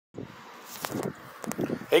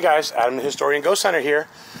Hey guys, Adam the Historian Ghost Hunter here.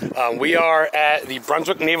 We are at the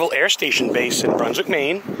Brunswick Naval Air Station base in Brunswick,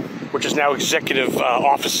 Maine, which is now Executive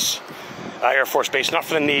Office Air Force Base, not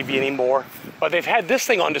for the Navy anymore. But they've had this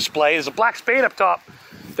thing on display. There's a black spade up top.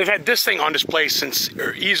 They've had this thing on display since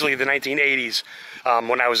easily the 1980s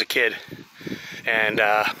when I was a kid. And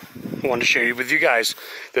I wanted to share with you guys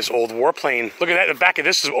this old warplane. Look at that, the back of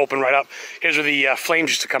this is open right up. Here's where the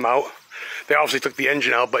flames used to come out. They obviously took the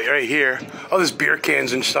engine out, but right here, oh, there's beer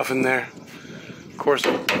cans and stuff in there. Of course,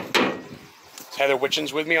 Heather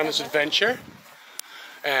Witchen's with me on this adventure.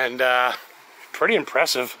 And pretty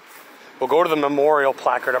impressive. We'll go to the memorial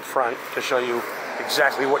placard up front to show you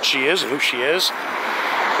exactly what she is and who she is.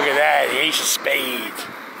 Look at that, the Ace of Spades.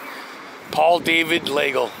 Paul David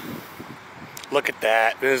Legal. Look at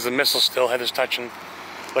that. There's the missile still, Heather's touching.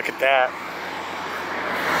 Look at that.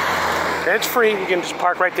 And it's free, you can just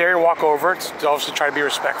park right there and walk over. It's obviously try to be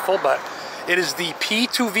respectful, but it is the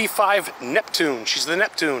P2V5 Neptune. She's the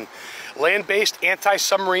Neptune, land-based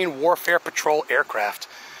anti-submarine warfare patrol aircraft.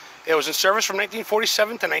 It was in service from 1947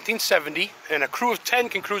 to 1970, and a crew of 10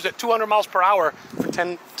 can cruise at 200 miles per hour for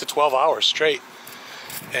 10 to 12 hours straight.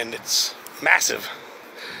 And it's massive.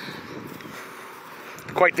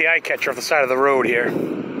 Quite the eye catcher off the side of the road here.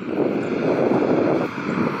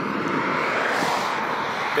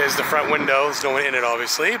 There's the front window. There's no one in it,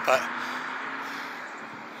 obviously, but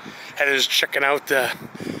Heather's checking out the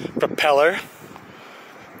propeller.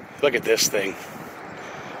 Look at this thing.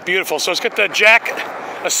 Beautiful. So it's got the Jack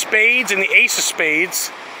of Spades and the Ace of Spades.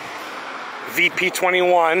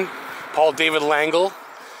 VP21, Paul David Langle.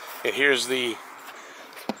 And here's the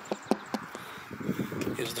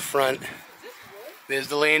front. There's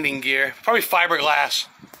the landing gear. Probably fiberglass.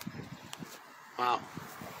 Wow.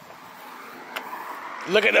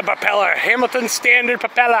 Look at the propeller. Hamilton standard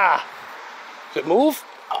propeller. Does it move?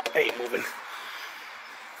 Oh, it ain't moving.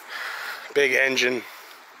 Big engine.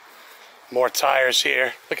 More tires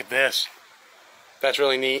here. Look at this. That's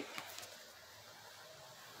really neat.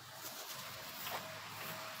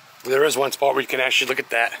 There is one spot where you can actually look at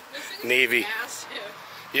that. Navy. Massive.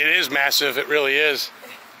 It is massive. It really is.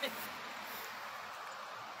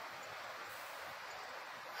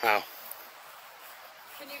 Wow.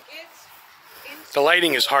 Can you get into The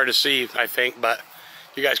lighting is hard to see, I think, but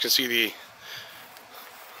you guys can see the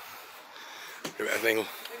thing. Are you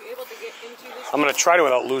able to get into this? I'm going to try to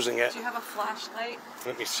without losing it. Do you have a flashlight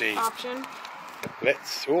Let me see. option?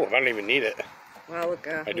 Oh, I don't even need it. Well, look.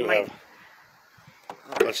 I do have.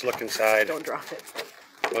 Let's look inside. Don't drop it.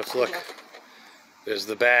 Let's look. There's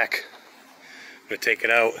the back. I'm going to take it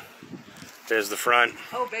out. There's the front.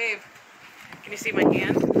 Oh, babe. Can you see my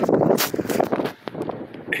hand?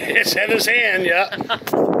 It's Heather's hand, yeah.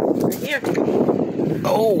 Right here.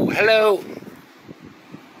 Oh, hello.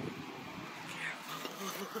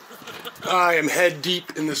 I am head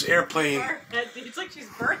deep in this airplane. It's like she's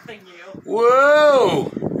birthing you.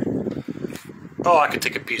 Whoa! Oh, I could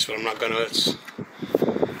take a piece, but I'm not gonna. It's...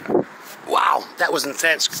 Wow, that was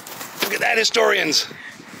intense. Look at that, historians.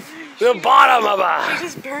 The bottom of her.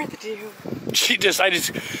 She just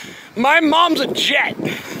birthed you. My mom's a jet.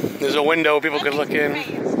 There's a window people could look in.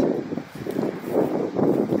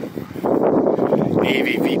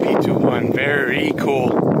 Navy VP21, very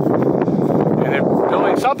cool. And they're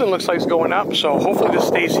building something looks like it's going up, so hopefully this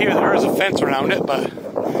stays here. There is a fence around it, but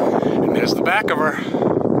and there's the back of her.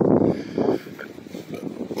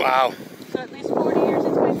 Wow. So at least 40 years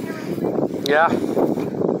it's been here. Yeah.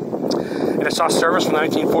 And it saw service from the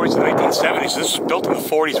 1940s to the 1970s. This was built in the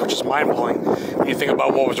 40s, which is mind-blowing when you think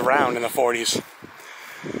about what was around in the 40s.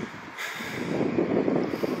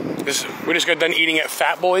 We just got done eating at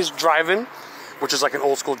Fat Boys Drive-In, which is like an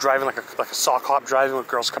old school drive-in, like a sock hop drive-in where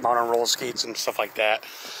girls come out on roller skates and stuff like that.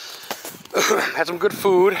 Had some good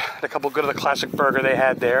food. Had a couple good of the classic burger they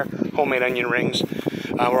had there. Homemade onion rings.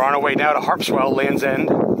 We're on our way now to Harpswell, Land's End,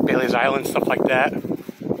 Bailey's Island, stuff like that.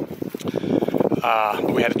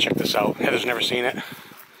 But we had to check this out. Heather's never seen it.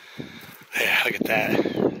 Yeah, look at that.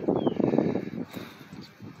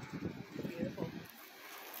 Beautiful.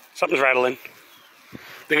 Something's rattling.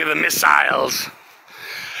 Look at the missiles.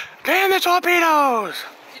 And the torpedoes.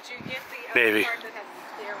 Did you get the Maybe. part that has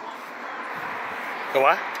the clear one? The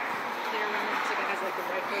what? Clear one that has like the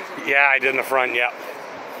rifles. Yeah, I did in the front, yeah.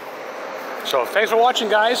 So thanks for watching,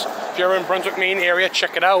 guys. If you're in Brunswick, Maine area,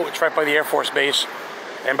 check it out. It's right by the Air Force Base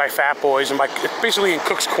and by Fat Boys and by basically in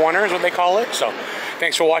Cook's Corner is what they call it. So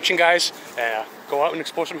thanks for watching, guys. Go out and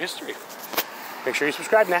explore some history. Make sure you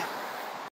subscribe now.